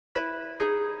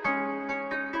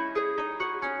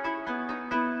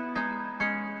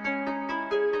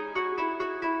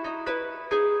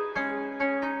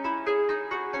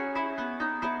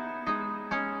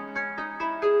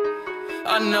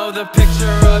I know the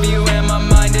picture of you in my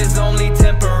mind is only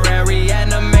temporary.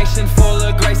 Animation full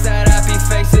of grace, that happy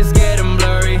faces getting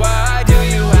blurry. Why do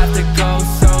you have to go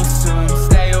so soon?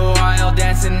 Stay a while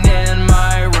dancing in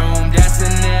my room, dancing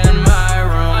in my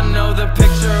room. I know the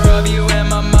picture of you in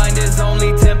my mind is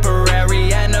only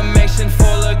temporary. Animation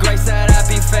full of grace, that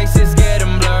happy faces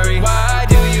getting blurry. Why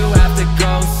do you have to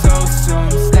go so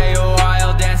soon? Stay a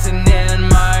while dancing in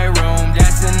my room,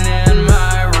 dancing in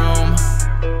my room.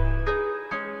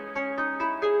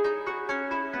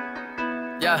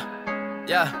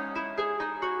 Yeah.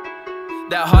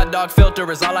 That hot dog filter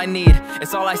is all I need.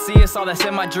 It's all I see, it's all that's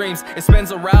in my dreams. It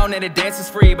spins around and it dances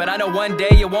free, but I know one day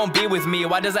it won't be with me.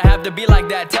 Why does it have to be like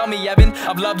that? Tell me, Evan.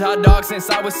 I've loved hot dogs since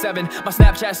I was 7. My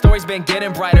Snapchat story's been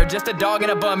getting brighter. Just a dog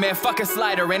and a bun, man, fuck a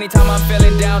slider. Anytime I'm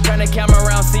feeling down, turn the camera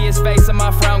around, see his face and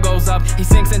my frown goes up. He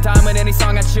sings in time with any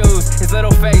song I choose. His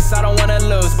little face, I don't wanna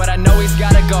lose, but I know he's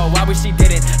gotta go. I wish he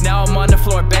didn't. Now I'm on the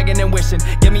floor begging and wishing.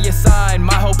 Give me a sign,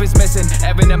 my hope is missing.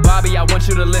 Evan and Bobby, I want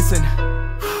you to listen.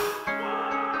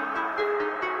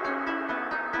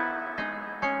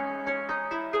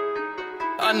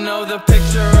 I know the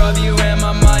picture of you in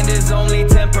my mind is only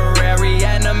temporary.